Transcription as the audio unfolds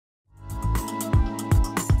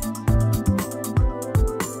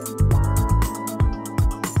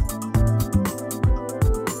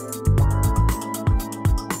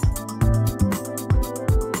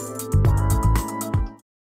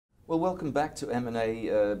welcome back to M&A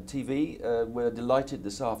TV. We're delighted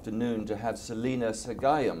this afternoon to have Selina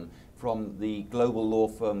Sagayam from the global law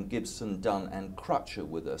firm Gibson, Dunn and Crutcher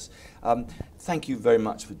with us. Thank you very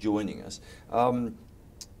much for joining us.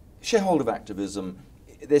 Shareholder activism,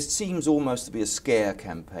 there seems almost to be a scare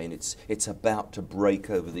campaign. It's about to break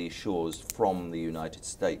over these shores from the United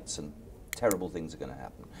States and terrible things are going to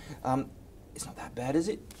happen. It's not that bad, is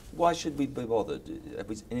it? Why should we be bothered? Have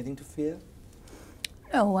we anything to fear?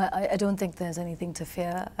 No, I don't think there's anything to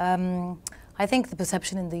fear. I think the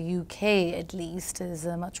perception in the UK, at least, is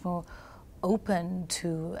much more open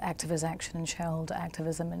to activist action and shareholder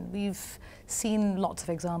activism, and we've seen lots of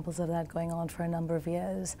examples of that going on for a number of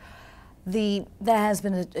years. There has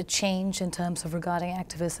been a change in terms of regarding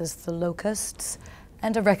activists as the locusts,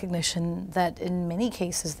 and a recognition that in many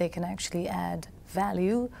cases they can actually add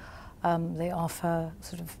value. They offer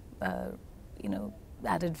sort of,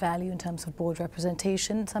 added value in terms of board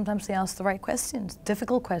representation. Sometimes they ask the right questions,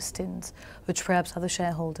 difficult questions, which perhaps other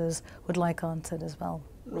shareholders would like answered as well.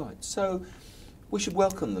 Right, so we should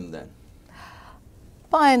welcome them then?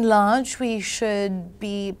 By and large, we should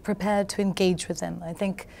be prepared to engage with them. I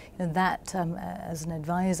think that as an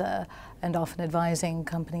advisor, and often advising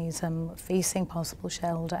companies facing possible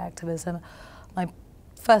shareholder activism, my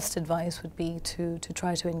first advice would be to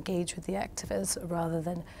try to engage with the activists rather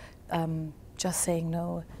than just saying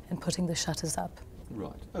no and putting the shutters up.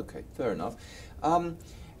 Right, okay, fair enough.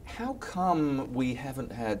 How come we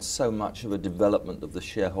haven't had so much of a development of the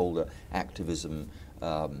shareholder activism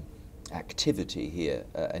activity here,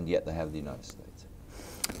 and yet they have in the United States?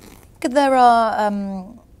 There are,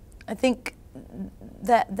 I think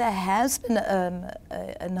that there has been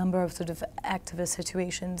a number of sort of activist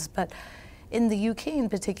situations, but in the UK in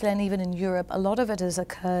particular, and even in Europe, a lot of it has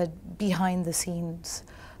occurred behind the scenes,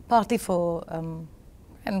 partly for,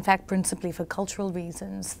 in fact, principally for cultural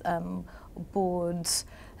reasons. Boards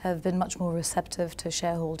have been much more receptive to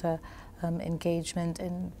shareholder engagement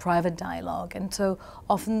in private dialogue, and so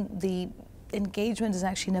often the engagement is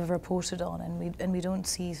actually never reported on, and we don't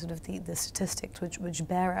see sort of the statistics which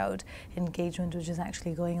bear out engagement which is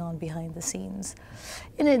actually going on behind the scenes.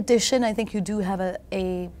 In addition, I think you do have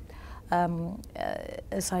a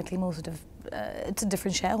slightly more sort of it's a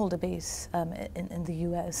different shareholder base in the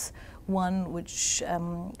US, one which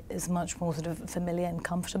is much more sort of familiar and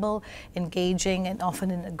comfortable, engaging and often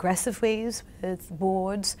in aggressive ways with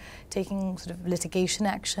boards, taking sort of litigation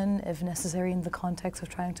action if necessary in the context of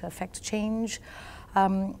trying to affect change,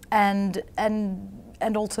 and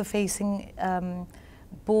also facing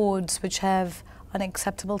boards which have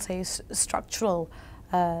unacceptable, say, structural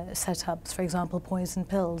setups, for example, poison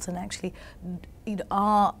pills, and actually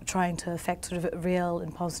are trying to affect sort of real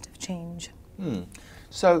and positive change.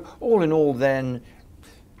 So all in all then,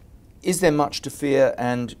 is there much to fear,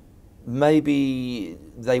 and maybe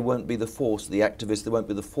they won't be the force, the activists, they won't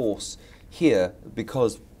be the force here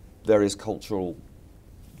because various cultural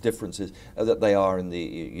differences that they are in the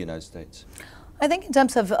United States? I think in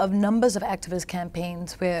terms of numbers of activist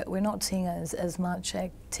campaigns, we're not seeing as much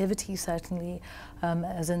activity, certainly,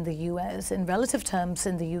 as in the US. In relative terms,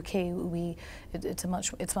 in the UK, it's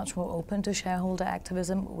much more open to shareholder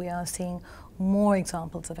activism. We are seeing more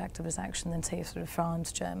examples of activist action than, say, sort of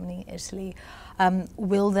France, Germany, Italy.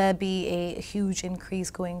 Will there be a huge increase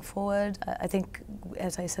going forward? I think,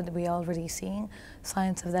 as I said, we are already seeing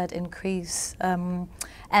signs of that increase. And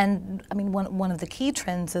I mean, one of the key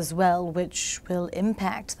trends as well, which will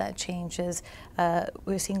impact that change, is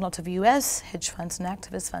we're seeing lots of US hedge funds and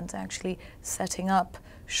activist funds actually setting up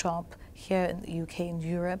shop here in the UK and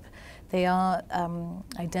Europe. They are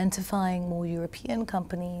identifying more European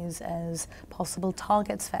companies as possible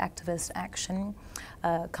targets for activist action,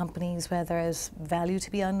 companies where there is value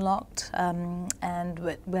to be unlocked,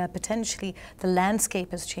 and where potentially the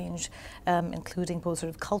landscape has changed, including both sort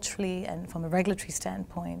of culturally and from a regulatory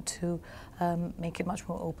standpoint, to make it much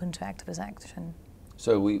more open to activist action.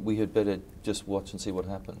 So we had better just watch and see what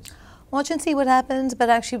happens? Watch and see what happens, but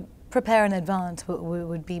actually prepare in advance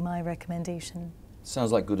would be my recommendation.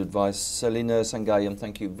 Sounds like good advice. Selina Sagayam,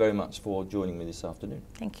 thank you very much for joining me this afternoon.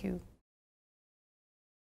 Thank you.